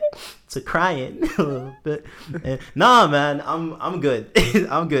gonna get to crying a little bit. Nah, man, I'm good.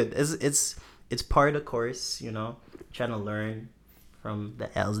 I'm good. It's part of the course, you know. Trying to learn from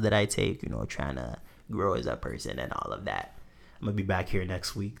the L's that I take, you know, trying to grow as a person and all of that. I'm gonna be back here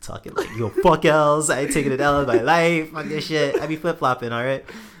next week talking like, yo, fuck L's. I ain't taking an L in my life. Fuck this shit. I be flip flopping, all right.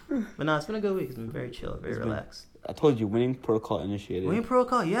 But no, it's been a good week. It's been very chill, very relaxed. I told you, winning protocol initiated. Winning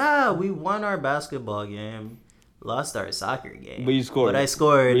protocol, yeah, we won our basketball game, lost our soccer game. But you scored. But I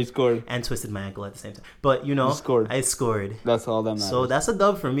scored. But you scored. And twisted my ankle at the same time. But you know, You scored. I scored. That's all that matters. So that's a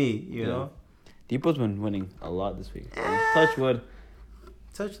dub for me, you know. Dipo's been winning a lot this week. Touch wood.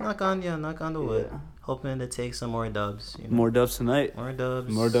 Knock on the wood. Yeah. Hoping to take some more dubs. You know? More dubs tonight. More dubs.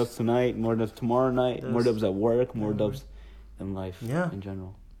 More dubs tonight. More dubs tomorrow night. More dubs at work. More dubs in life. Yeah. In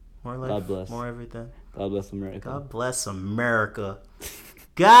general. More life. God bless. More everything. God bless America. God bless America.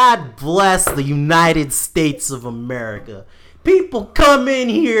 God bless the United States of America. People come in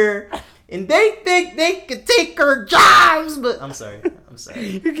here and they think they can take our jobs, but I'm sorry.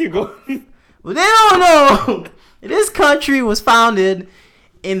 You keep going. Well, they don't know. This country was founded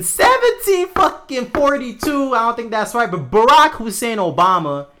in 1742. I don't think that's right, but Barack Hussein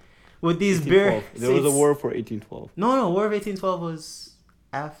Obama with these beer. There was a war for 1812. No, War of 1812 was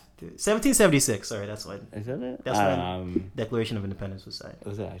after 1776. Sorry, that's when. Is that it? That's when Declaration of Independence was signed.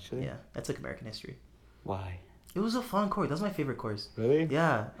 Was it actually? Yeah, that took American history. Why? It was a fun course. That was my favorite course. Really?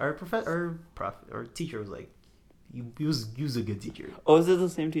 Yeah, our teacher was like, he was a good teacher. Oh, is it the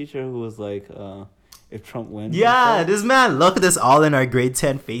same teacher who was like, if Trump wins? Yeah, this man looked at us all in our grade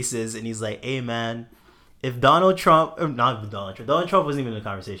 10 faces, and he's like, hey, man, if Donald Trump wasn't even in the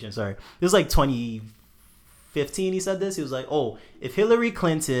conversation, sorry. It was like 2015 he said this. He was like, oh, if Hillary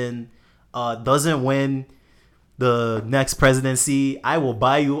Clinton doesn't win the next presidency, I will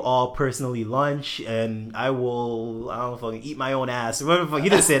buy you all personally lunch, and I don't fucking eat my own ass. He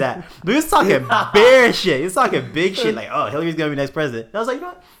didn't say that, but he was talking bare shit. He was talking big shit, like, oh, Hillary's gonna be next president. And I was like, you know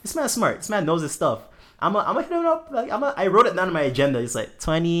what? This man's smart. This man knows his stuff. I'm gonna hit him up. Like, I wrote it down on my agenda. It's like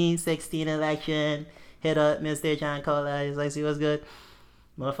 2016 election. Hit up Mr. John Cola. He's like, see what's good.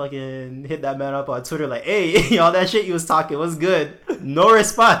 Motherfucking hit that man up on Twitter. Like, hey, all that shit you was talking was good. No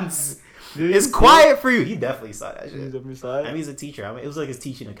response. It's quiet for you. He definitely saw that shit. He definitely saw it? I mean, he's a teacher. I mean, it was like his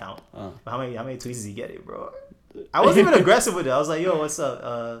teaching account. Oh. But how many tweets is he getting, bro? I wasn't even aggressive with it. I was like, yo, what's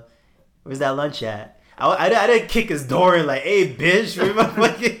up? Where's that lunch at? I didn't kick his door and like, hey, bitch, where my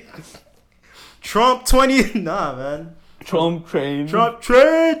fucking Trump 20? Nah, man. Trump train. Trump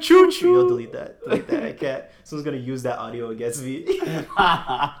train, choo choo. Yo, delete that. Delete that. I can't. Someone's gonna use that audio against me.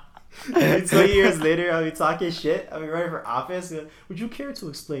 2 years later, I'll be talking shit. I'll be running for office. Would you care to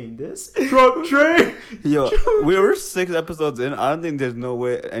explain this? Trump train. Yo, we were 6 episodes in. I don't think there's no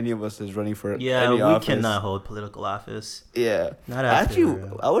way any of us is running for Yeah, any we office. cannot hold political office. Yeah. Not after.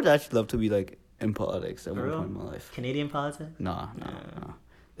 Actually, I would actually love to be like in politics at For one real? point in my life. Canadian politics? No.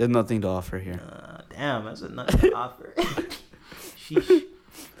 There's nothing to offer here. Damn, that's nothing to offer. Sheesh.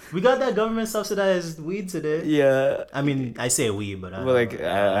 We got that government subsidized weed today. Yeah. I mean, I say we, but I'm not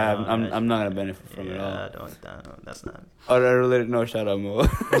gonna benefit from it all. That's not. I really no shout out Mo.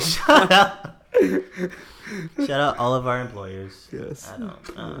 Shout out. Shout out all of our employers. Yes. I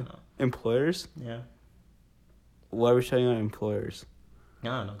don't know. Employers? Yeah. Why are we shouting out employers? I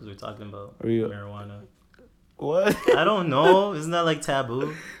don't know, because we're talking about Are you- marijuana. What? I don't know. Isn't that like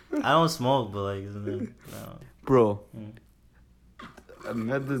taboo? I don't smoke, but like, isn't it? No. Bro. Mm. I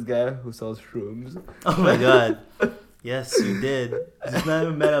met this guy who sells shrooms. Oh my god. Yes, you did. You've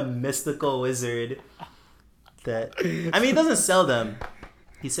never met a mystical wizard that... I mean, he doesn't sell them.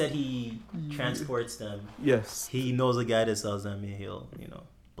 He said he transports them. Yes. He knows a guy that sells them and he'll,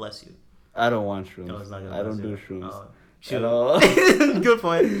 bless you. I don't want shrooms. No, it's not gonna I don't bless do you. shrooms. Oh, At shoot. all. Good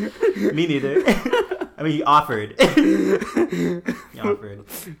point. Me neither. I mean, he offered. He offered.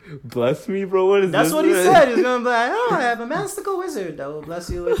 Bless me, bro. What is That's this? what he said. He's gonna be like, oh, I have a mystical wizard that will bless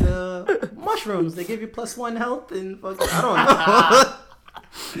you with mushrooms. They give you +1 health and fucking, I don't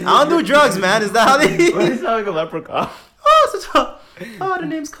know. I don't do drugs, man. Is that how they? Why do you sound like a leprechaun? Oh, the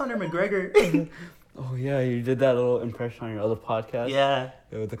name's Conor McGregor. Oh yeah, you did that little impression on your other podcast. Yeah,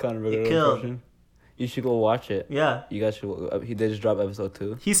 With the Conor It McGregor killed. impression. You should go watch it. yeah. You guys should. He did just drop episode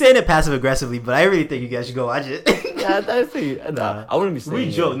 2. He's saying it passive aggressively, but I really think you guys should go watch it. Yeah, I think. Nah, I wouldn't be saying. We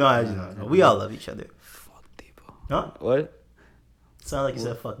it. joke. No, we all love each other. Fuck Dipo. Huh? What? Sound like you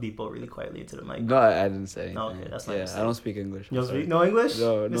said "fuck Dipo" really quietly into the mic. No, I didn't say anything. No, okay, that's not Yeah, what you I don't speak English. You don't Sorry. speak no English?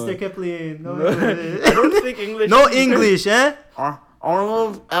 No, no. Mr. Kipling, no No. English. I don't speak English. No English, eh?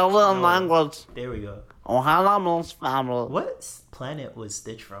 I learn language. There we go. What? What planet was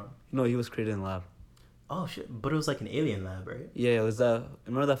Stitch from? No, he was created in lab. Oh shit! But it was like an alien lab, right? Yeah, it was that.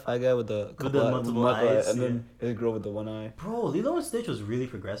 Remember that fat guy with the multiple eyes, and then his girl with the one eye. Bro, Lilo and Stitch was really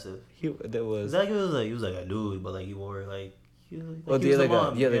progressive. There was. It's like he was like a dude, but like he wore like. He was, Oh, he the was other the guy.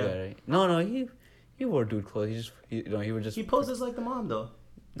 mom, The other yeah. guy, right? No, he wore dude clothes. He would just. He poses like the mom though.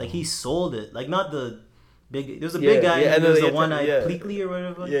 Like he sold it. Like not the big. There was a Yeah, big guy yeah, and and there was then the one eyed yeah. Pleakley or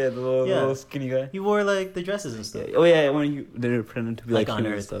whatever. Yeah, the little skinny guy. He wore like the dresses and stuff. Yeah. Oh yeah, when they were pretending to be like on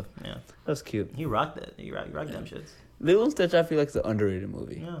human and Earth. stuff. Yeah. That's cute. He rocked that. He rocked them shits. Lilo and Stitch, I feel like it's an underrated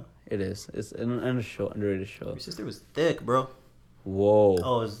movie. Yeah. It is. It's an underrated show. Your sister was thick, bro. Whoa.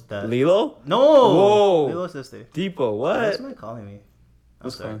 Oh, is that Lilo? No. Whoa. Lilo's sister. Dipo, Why what? is somebody calling me? I'm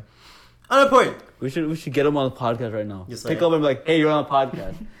What's sorry. calling? Unimportant. We should get him on the podcast right now. Just Pick like- up and be like, hey, you're on a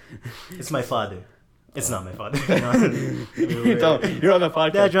podcast. It's my father. It's not my father. Tell him, you're on the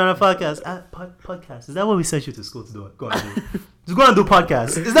podcast. Dad, you're on a podcast. Podcast. Is that what we sent you to school to do? Go on, do. Just go on and do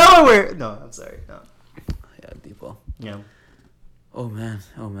podcasts. Is that what we're? No, I'm sorry. No. Yeah, Dipo. Yeah. Oh man.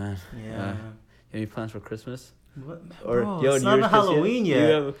 Yeah. You have any plans for Christmas? What? Or Bro, yo, it's New not Year's even kiss Halloween yet? yet.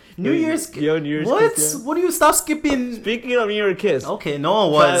 You have- New Year's. Yo, New Year's What? kiss yet? What do you stop skipping? Speaking of New Year's kiss, Okay, no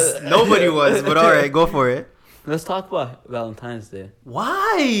one was. Nobody was. But all right, go for it. let's talk about Valentine's Day.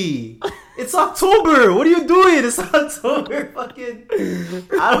 Why? It's October. What are you doing? It's October. Fucking.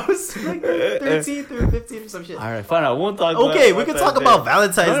 I was like 13th or 15th or some shit. All right, fine. I won't talk. about Okay, we can talk Valentine's about Day.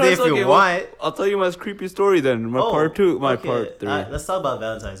 Valentine's No, Day it's if you okay. want. I'll tell you my creepy story then. My part 2, my okay. part 3. Let's talk about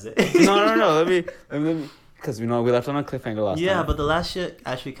Valentine's Day. No. Let me. Because we left on a cliffhanger last time. Yeah, but the last shit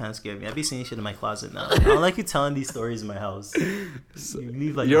actually kind of scared me. I be seeing shit in my closet now. I don't like you telling these stories in my house. You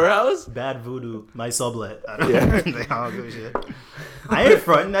leave like Your house? bad voodoo, my sublet. I don't, Yeah. I don't give a shit. I ain't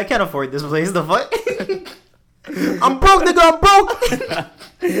fronting. I can't afford this place. The fuck? I'm broke, nigga. I'm broke.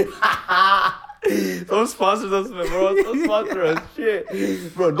 Don't sponsor us, man, bro. Don't sponsor us.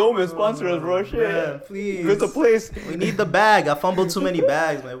 Shit. Bro, don't sponsor us, bro. Shit. Man, please. Get the place. We need the bag. I fumbled too many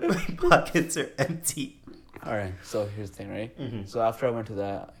bags. My pockets are empty. All right, so here's the thing, right? Mhm. So after I went to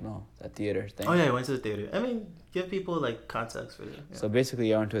that theater thing. Oh yeah, I went to the theater. I mean, give people like context for this. Yeah. So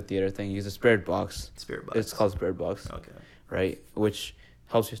basically, I went to a theater thing. Use a spirit box. Spirit box. It's called spirit box, Okay. right? Which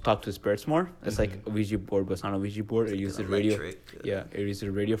helps you talk to spirits more. It's like a Ouija board, but it's not a Ouija board. It uses radio. Electric, Yeah, it uses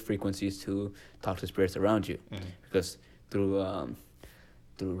radio frequencies to talk to spirits around you, because through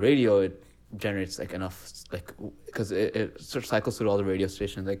radio it generates like enough because it sort of cycles through all the radio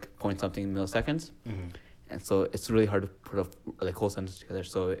stations like point something milliseconds. And so it's really hard to put a whole sentence together.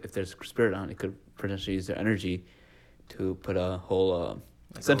 So if there's a spirit on, it could potentially use their energy to put a whole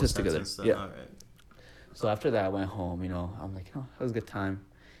Like sentence together. Yeah. All right. So after that, I went home. I'm like, it was a good time.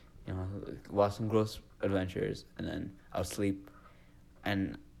 Watch some gross adventures, and then I would sleep,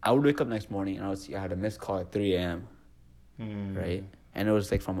 and I would wake up next morning, and I would see I had a missed call at 3 a.m. Right, and it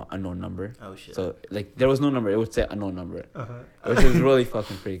was like from an unknown number. Oh shit. So like there was no number; it would say unknown number, Uh-huh. which was really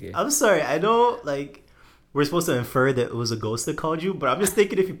fucking freaky. I'm sorry. I know, like, we're supposed to infer that it was a ghost that called you, but I'm just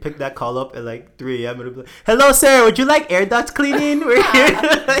thinking if you pick that call up at like 3 a.m., it'll be like, "Hello, sir. Would you like air ducts cleaning? We're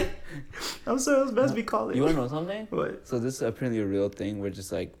here." I'm sorry. It was best be calling. You want to know something? What? So this is apparently a real thing. Where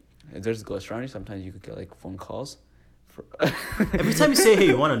just like if there's ghosts around you, sometimes you could get like phone calls. Every time you say, "Hey,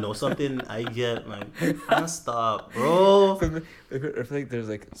 you want to know something?" I get like, stop, bro. If like there's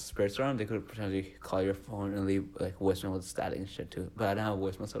like spirits around, they could potentially call your phone and leave like voicemail with static and shit too. But I didn't have a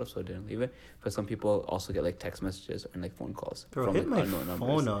voicemail set up, so I didn't leave it. But some people also get like text messages and like phone calls Bro, from hit like my unknown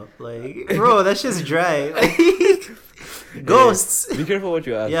phone numbers. up, like, bro. That shit's dry. Like, ghosts. Be careful what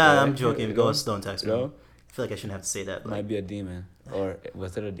you ask. Yeah, right? I'm joking. Ghosts don't text me. No? I feel like I shouldn't have to say that. But Might be a demon, or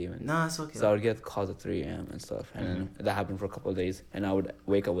was it a demon? nah, it's okay. So I would get calls at 3 a.m. and stuff, and then that happened for a couple of days, and I would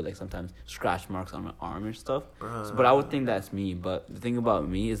wake up with like sometimes scratch marks on my arm and stuff. But I would think that's me. But the thing about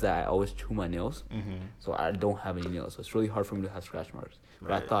me is that I always chew my nails, so I don't have any nails, so it's really hard for me to have scratch marks.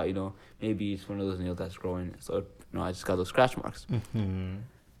 But I thought, maybe it's one of those nails that's growing, so I just got those scratch marks.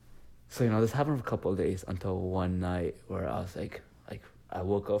 So this happened for a couple of days until one night where I was like I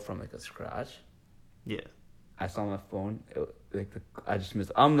woke up from like a scratch. Yeah. I saw my phone. I just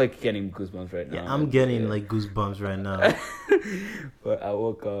missed. I'm like getting goosebumps right now. Yeah, I'm getting like goosebumps right now. But I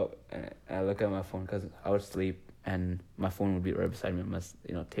woke up and I look at my phone because I would sleep and my phone would be right beside me on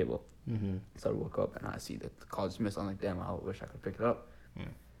my table. So I woke up and I see that the call just missed. I'm like, damn, I wish I could pick it up.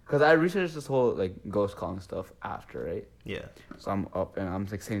 Because I researched this whole like ghost calling stuff after, right? Yeah. So I'm up and I'm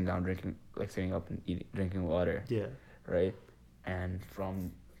like sitting down sitting up and drinking water. Yeah. Right, and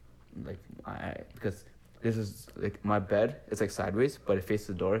from like because this is like my bed. It's like sideways, but it faces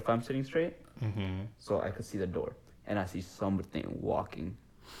the door if I'm sitting straight. So I could see the door, and I see something walking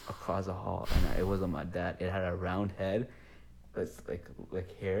across the hall, and it wasn't my dad. It had a round head, that's like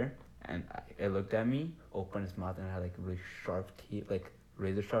hair, and it looked at me, opened its mouth, and it had like really sharp teeth, like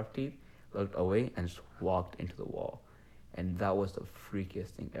razor sharp teeth. Looked away and just walked into the wall, and that was the freakiest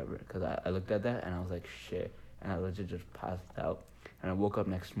thing ever. Cause I looked at that and I was like shit, and I legit just passed out. And I woke up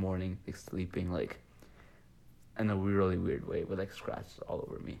next morning, like sleeping, like in a really weird way, with like scratches all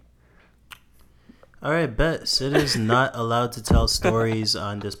over me. All right, bet. Sid is not allowed to tell stories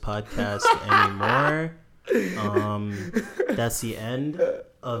on this podcast anymore. That's the end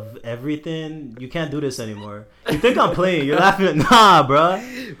of everything. You can't do this anymore. You think I'm playing? You're laughing. Nah,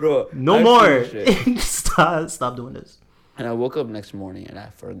 bro. No more. Stop doing this. And I woke up next morning and I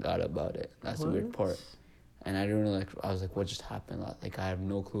forgot about it. That's the weird part. And I didn't really I was like, what just happened? Like I have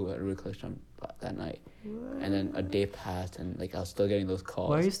no clue what recollection that night. What? And then a day passed and like I was still getting those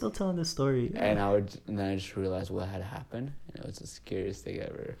calls. Why are you still telling this story? And then I just realized what had happened, and it was the scariest thing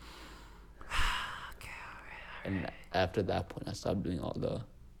ever. Okay, all right. And after that point, I stopped doing all the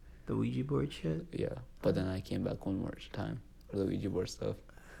Ouija board shit. Yeah, but then I came back one more time for the Ouija board stuff.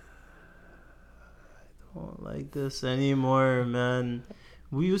 I don't like this anymore, man.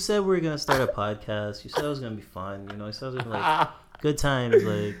 You said we were gonna start a podcast. You said it was gonna be fun. You said it was gonna be like good times,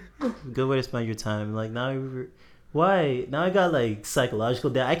 like good way to spend your time. Like now, why? Now I got like psychological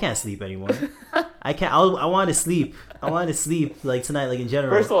debt. I can't sleep anymore. I can't. I want to sleep. I want to sleep like tonight, like in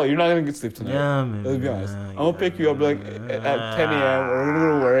general. First of all, you're not gonna get sleep tonight. Yeah, man. Let's be honest. I'm gonna pick you up like at 10 a.m. We're gonna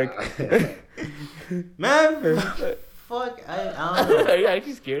go to work. Man. Fuck, I don't know. Are you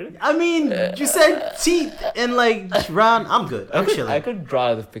actually scared? I mean, you said teeth and like round. I'm good. I'm chilling. I could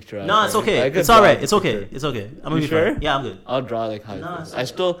draw the picture out. No, it's okay. It's all right. It's okay. It's okay. I'm gonna be sure? fine. Yeah, I'm good. I'll draw like how. No, I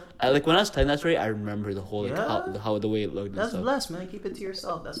still like when I was telling that story. I remember the whole like how the way it looked. That's and stuff. blessed, man. Keep it to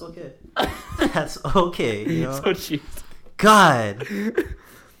yourself. That's okay. That's okay. So cheap. God. Do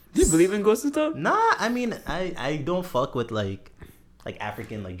you believe in ghosts and stuff? Nah, I mean, I don't fuck with like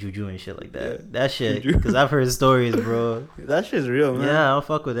African like juju and shit like that. Yeah. That shit, because I've heard stories, bro. That shit's real, man. Yeah, I don't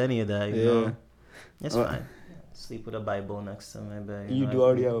fuck with any of that. You know, it's fine. Sleep with a Bible next to my bed. You do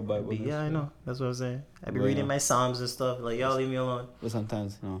already have a Bible. Yeah, I know. That's what I'm saying. I be reading my Psalms and stuff. Like, y'all leave me alone. But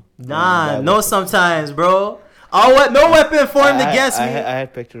sometimes, no. Nah, no sometimes, bro. No weapon formed against me. I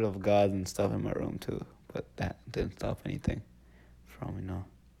had pictures of God and stuff in my room too, but that didn't stop anything from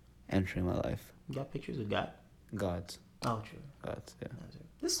entering my life. You got pictures of God? Gods. Oh, true. Gods, yeah.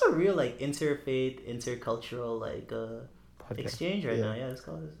 This is a real like interfaith, intercultural like exchange right now. Yeah, let's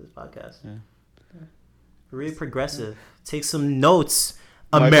call this podcast. Yeah. Really progressive. Take some notes.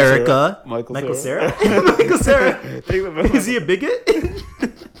 America. Michael Cera. Michael Cera. Is he a bigot?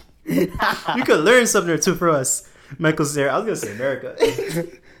 You could learn something or two for us. Michael Cera. I was gonna say America.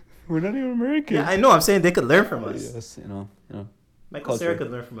 We're not even American. Yeah, I know. I'm saying they could learn from us. Yes, you know. Michael Cera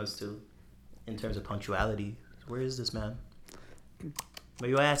could learn from us too, in terms of punctuality. Where is this man? Where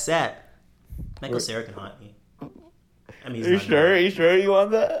you ass at? Michael Cera can haunt me. I mean, Are you sure? Are you sure you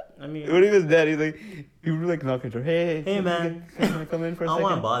want that? I mean, when he was dead, he would like knock at your door. Hey, man. Can I come in for a I second? don't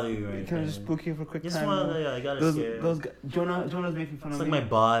want to bother you, right? Can I just spook you for a quick Just time? want to, I gotta scare him. Those guys, Jonah's making fun It's of like me. my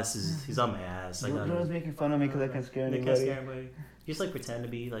boss he's on my ass. Jonah's making fun of me because I can't scare anybody. They can't scare anybody. Just like pretend to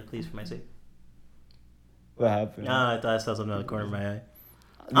be like pleased for my sake. What happened? Nah, I thought I saw something out of the corner of my eye. You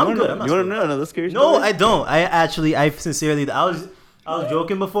I'm wanna good. know- I'm not you want to scary. know another scary No, story? I don't. I sincerely, I was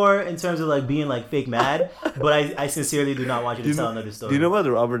joking before in terms of like being like fake mad, but I sincerely do not want you to tell another story. Do you know about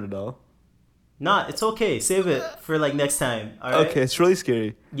the Robert doll? Nah, it's okay. Save it for like next time. All right. Okay, it's really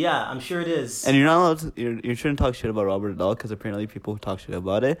scary. Yeah, I'm sure it is. And you're not allowed to, you shouldn't talk shit about Robert doll because apparently people who talk shit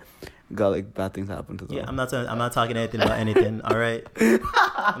about it got like bad things happen to them. Yeah, I'm not talking anything about anything. All right.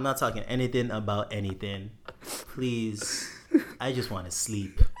 I'm not talking anything about anything. Please, I just want to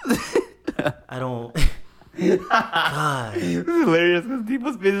sleep. I don't. God. This is hilarious because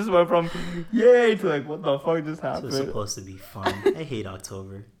Dipo's business went from yay to like what the fuck just This happened. was supposed to be fun. I hate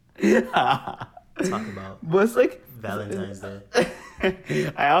October. Talk about But it's like Valentine's Day.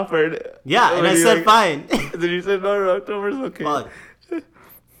 I offered. Yeah, and I said fine. Then you said no, October's okay. Fuck.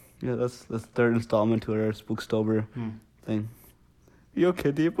 Yeah, that's the third installment to our Spookstober thing. You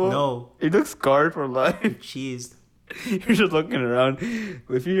okay, Dipo? No. You look scarred for life. Cheesed. You're just looking around.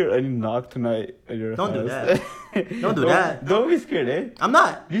 If you hear any knock tonight at your Don't do house, that. Don't do that. Don't be scared, eh? I'm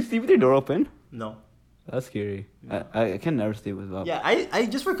not. Do you sleep with your door open? No. That's scary. I can never sleep with that. Yeah, I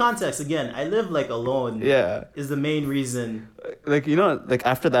just for context, again, I live like alone. Yeah. Is the main reason. Like, you know, like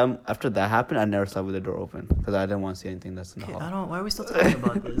after that happened, I never slept with the door open because I didn't want to see anything that's in the hall. Why are we still talking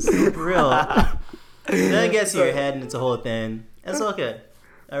about this? No, for real. Then it gets to your head and it's a whole thing. It's okay.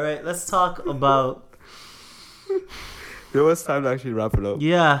 All right, let's talk about. You know, it's time to actually wrap it up.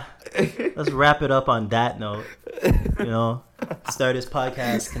 Yeah, let's wrap it up on that note. You know, start this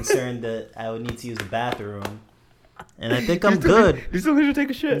podcast concerned that I would need to use the bathroom, and I think I'm good. You still need to take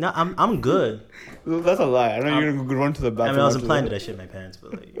a shit. No, I'm good. That's a lie. I know you're gonna run to the I bathroom. mean, I was after implying that. that I shit my pants,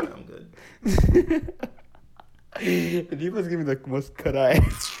 but like, yeah, I'm good. Dipo's giving me the most cut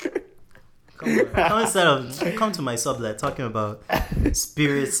eyes. Come to my sublet talking about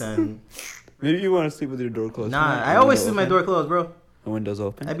spirits and. Maybe you want to sleep with your door closed. Nah, I always sleep my door closed, bro. The window's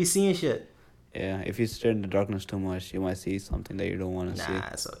open. I be seeing shit. Yeah, if you stare in the darkness too much, you might see something that you don't want to see. Nah,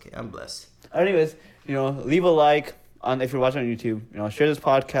 it's okay. I'm blessed. Anyways, you know, leave a like on if you're watching on YouTube. You know, share this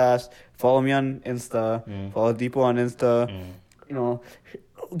podcast. Follow me on Insta. Follow Dipo on Insta. You know,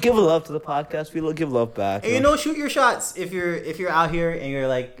 give love to the podcast. We give love back. And you know, shoot your shots if you're out here and you're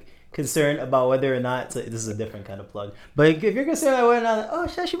like concerned about whether or not this is a different kind of plug. But if you're concerned about whether or not, like, oh,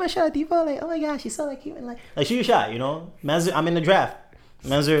 should I shoot my shot at Dipo? Like, oh my gosh, she's so like cute and like shoot your shot. You know, I'm in the draft.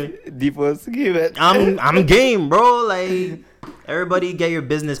 Dipo's give it. I'm game, bro. Like, everybody get your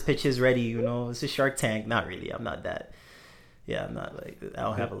business pitches ready. You know, it's a Shark Tank. Not really. I'm not that. Yeah, I'm not like. I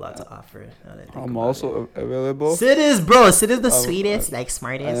don't have a lot to offer. Now that I think I'm about also available. Sid is the sweetest, like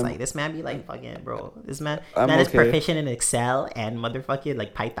smartest. Like this man be like fucking bro. This man is proficient in Excel and motherfucking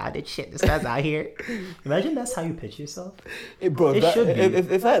like Python and shit. This guy's out here. Imagine that's how you pitch yourself. Hey, bro, It should be.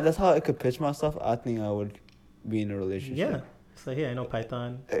 If that's how I could pitch myself, I think I would be in a relationship. Yeah. So yeah, I know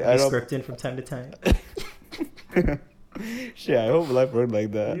Python. I know- Scripting from time to time. Shit, I hope life worked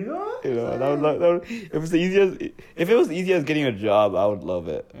like that. You know? That would, if it was easy as getting a job, I would love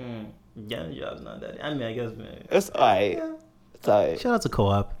it. Getting a job's not that. I mean, I guess. Man, It's alright. yeah. It's alright. Shout out to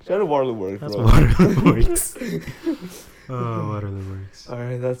Co-op. Shout out to Waterloo Works, That's bro. what Waterloo works. Oh, Waterloo works.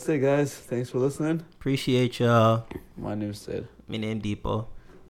 Alright, that's it, guys. Thanks for listening. Appreciate y'all. My name's Sid. My name Dipo.